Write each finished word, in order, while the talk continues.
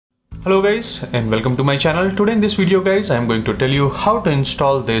Hello guys and welcome to my channel. Today in this video guys I am going to tell you how to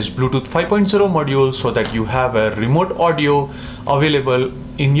install this Bluetooth 5.0 module so that you have a remote audio available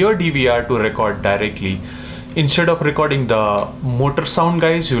in your DVR to record directly. Instead of recording the motor sound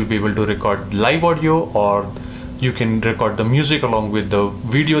guys, you will be able to record live audio, or you can record the music along with the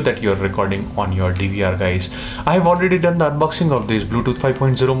video that you're recording on your DVR guys. I have already done the unboxing of this Bluetooth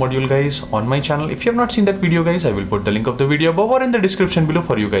 5.0 module guys on my channel. If you have not seen that video guys, I will put the link of the video above or in the description below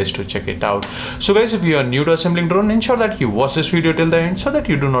for you guys to check it out. So guys, if you are new to assembling drone, ensure that you watch this video till the end so that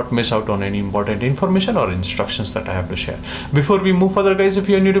you do not miss out on any important information or instructions that I have to share. Before we move further guys, if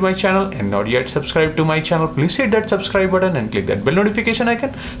you are new to my channel and not yet subscribed to my channel, please hit that subscribe button and click that bell notification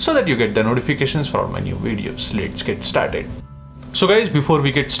icon so that you get the notifications for all my new videos. Let's get started. So guys, before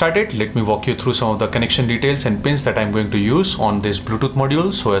we get started, let me walk you through some of the connection details and pins that I'm going to use on this Bluetooth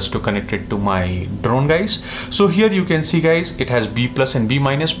module so as to connect it to my drone guys. So here you can see guys, it has B plus and B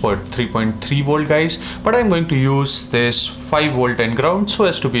minus for 3.3 volt guys, but I'm going to use this 5 volt and ground so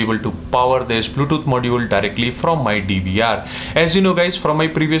as to be able to power this Bluetooth module directly from my DVR. As you know guys, from my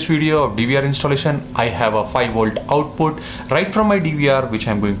previous video of DVR installation, I have a 5 volt output right from my DVR which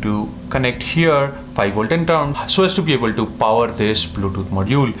I'm going to connect here 5 volt and ground so as to be able to power this Bluetooth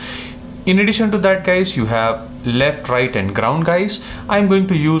module. In addition to that guys, you have left, right and ground guys. I'm going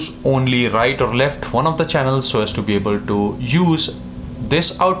to use only right or left one of the channels so as to be able to use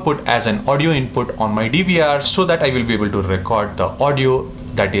this output as an audio input on my DVR so that I will be able to record the audio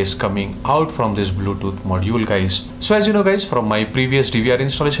that is coming out from this Bluetooth module guys. So as you know guys, from my previous DVR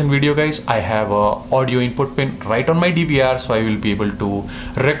installation video guys, I have a audio input pin right on my DVR, so I will be able to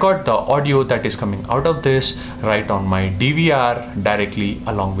record the audio that is coming out of this right on my DVR directly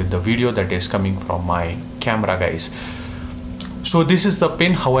along with the video that is coming from my camera guys. So this is the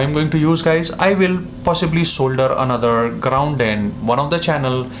pin how I'm going to use guys. I will possibly solder another ground and one of the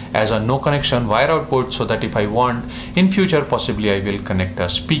channel as a no connection wire output so that if I want in future possibly I will connect a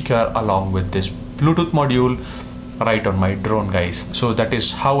speaker along with this Bluetooth module right on my drone guys. So that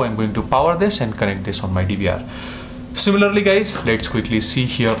is how I'm going to power this and connect this on my DVR. Similarly guys, let's quickly see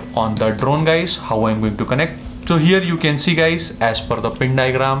here on the drone guys how I'm going to connect. So here you can see guys, as per the pin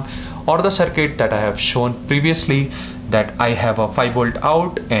diagram or the circuit that I have shown previously, that I have a 5 volt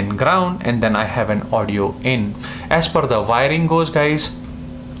out and ground and then I have an audio in. As per the wiring goes guys,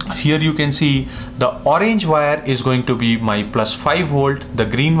 here you can see the orange wire is going to be my plus 5 volt, the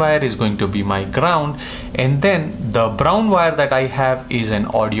green wire is going to be my ground, and then the brown wire that I have is an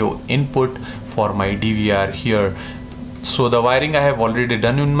audio input for my DVR here. So the wiring I have already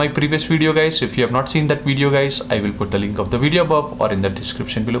done in my previous video guys. If you have not seen that video guys, I will put the link of the video above or in the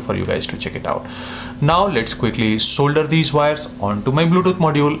description below for you guys to check it out. Now let's quickly solder these wires onto my Bluetooth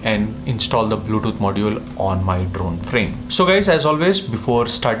module and install the Bluetooth module on my drone frame. So guys, as always, before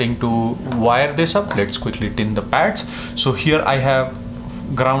starting to wire this up, let's quickly tin the pads. So here I have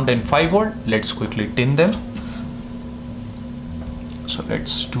ground and 5 volt. Let's quickly tin them. So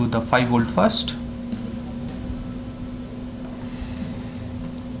let's do the 5 volt first.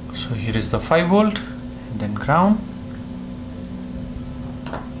 So here is the 5 volt and then ground.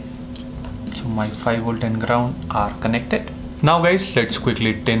 So my 5 volt and ground are connected. Now guys, let's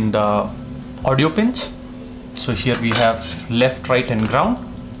quickly tin the audio pins. So here we have left, right and ground.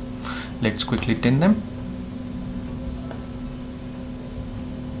 Let's quickly tin them.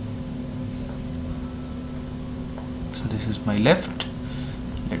 So this is my left.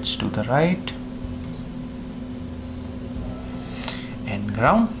 Let's do the right and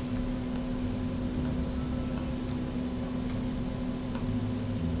ground.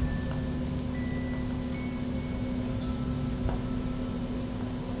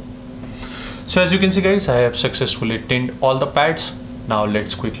 So as you can see guys, I have successfully tinned all the pads. Now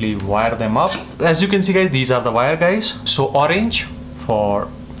let's quickly wire them up. As you can see guys, these are the wire guys. So orange for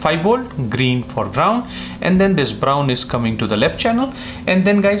 5 volt, green for ground, and then this brown is coming to the left channel. And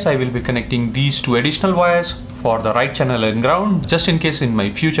then guys, I will be connecting these two additional wires for the right channel and ground, just in case in my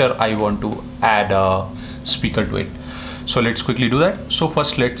future I want to add a speaker to it. So let's quickly do that. So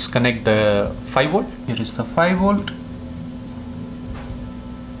first let's connect the 5 volt. Here is the 5 volt.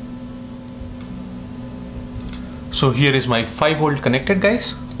 So here is my 5 volt connected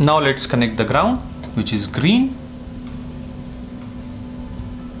guys. Now let's connect the ground, which is green.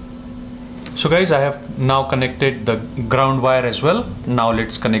 So guys, I have now connected the ground wire as well. Now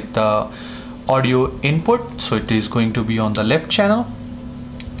let's connect the audio input. So it is going to be on the left channel.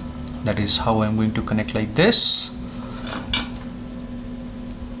 That is how I'm going to connect like this.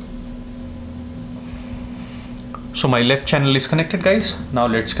 So my left channel is connected, guys. Now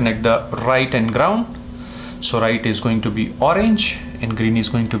let's connect the right and ground. So right is going to be orange and green is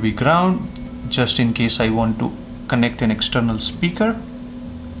going to be ground, just in case I want to connect an external speaker.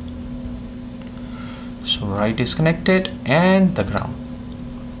 So right is connected and the ground.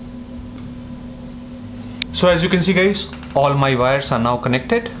 So as you can see guys, all my wires are now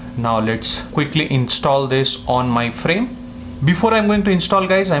connected. Now let's quickly install this on my frame. Before I'm going to install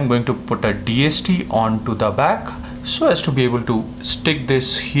guys, I'm going to put a DST onto the back so as to be able to stick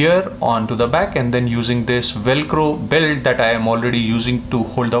this here onto the back, and then using this Velcro belt that I am already using to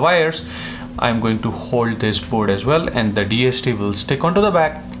hold the wires, I'm going to hold this board as well, and the DST will stick onto the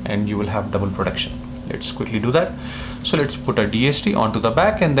back and you will have double protection. Let's quickly do that. So let's put a DST onto the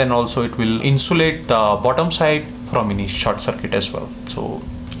back, and then also it will insulate the bottom side from any short circuit as well. So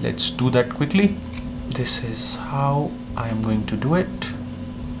let's do that quickly. This is how I am going to do it.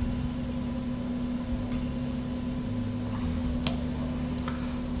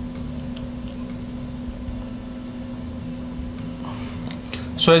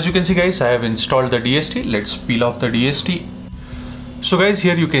 So as you can see guys, I have installed the DST. Let's peel off the DST. So guys,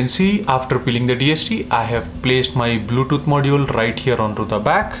 here you can see after peeling the DST, I have placed my Bluetooth module right here onto the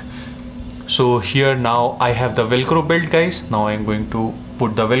back. So here now I have the Velcro belt guys. Now I am going to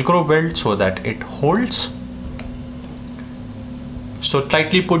put the Velcro belt so that it holds. So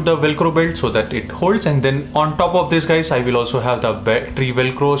tightly put the Velcro belt so that it holds, and then on top of this guys, I will also have the battery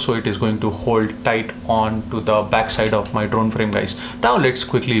Velcro, so it is going to hold tight on to the back side of my drone frame guys. Now let's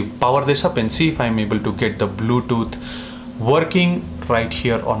quickly power this up and see if I'm able to get the Bluetooth working right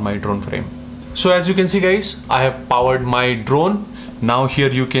here on my drone frame. So as you can see guys, I have powered my drone. Now here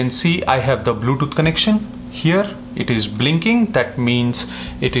you can see I have the Bluetooth connection. Here it is blinking, that means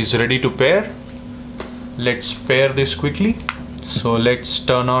it is ready to pair. Let's pair this quickly. So let's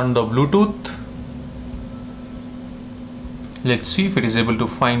turn on the Bluetooth. Let's see if it is able to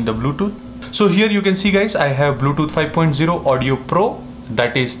find the Bluetooth. So here you can see guys, I have Bluetooth 5.0 Audio Pro.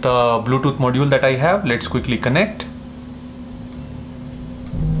 That is the Bluetooth module that I have. Let's quickly connect.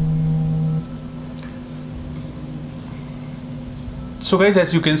 So guys,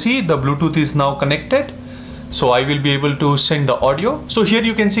 as you can see, the Bluetooth is now connected. So I will be able to send the audio. So here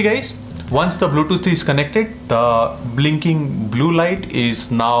you can see guys, once the Bluetooth is connected, the blinking blue light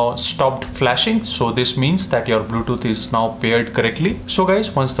is now stopped flashing. So this means that your Bluetooth is now paired correctly. So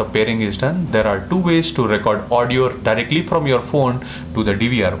guys, once the pairing is done, there are two ways to record audio directly from your phone to the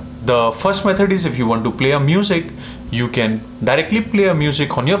DVR. The first method is if you want to play a music, you can directly play a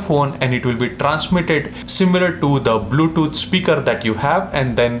music on your phone and it will be transmitted similar to the Bluetooth speaker that you have,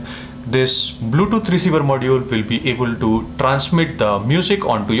 and then this Bluetooth receiver module will be able to transmit the music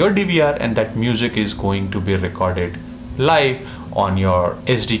onto your DVR, and that music is going to be recorded live on your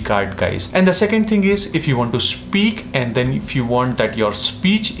SD card guys. And the second thing is, if you want to speak and then if you want that your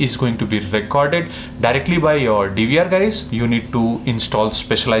speech is going to be recorded directly by your DVR guys, you need to install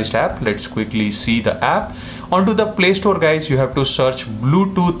specialized app. Let's quickly see the app. Onto the Play Store guys, you have to search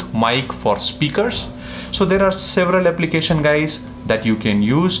Bluetooth mic for speakers. So there are several applications guys that you can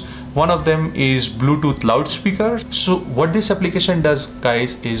use. One of them is Bluetooth loudspeaker. So what this application does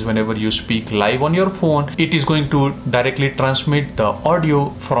guys is whenever you speak live on your phone, it is going to directly transmit the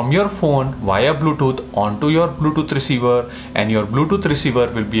audio from your phone via Bluetooth onto your Bluetooth receiver, and your Bluetooth receiver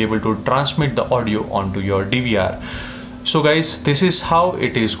will be able to transmit the audio onto your DVR. So guys, this is how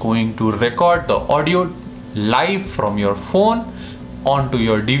it is going to record the audio live from your phone onto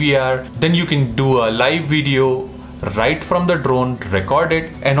your DVR. Then you can do a live video right from the drone, record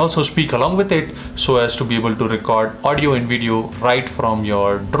it and also speak along with it, so as to be able to record audio and video right from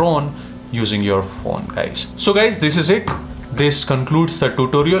your drone using your phone guys. So guys, this is it. This concludes the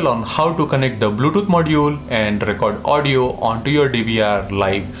tutorial on how to connect the Bluetooth module and record audio onto your DVR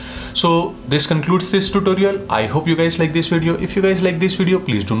live. So this concludes this tutorial. I hope you guys like this video. If you guys like this video,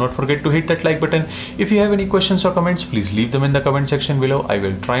 please do not forget to hit that like button. If you have any questions or comments, please leave them in the comment section below. I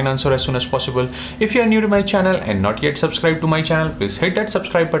will try and answer as soon as possible. If you are new to my channel and not yet subscribed to my channel, please hit that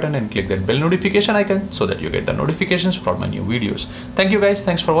subscribe button and click that bell notification icon so that you get the notifications for my new videos. Thank you guys.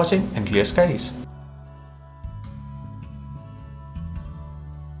 Thanks for watching, and clear skies.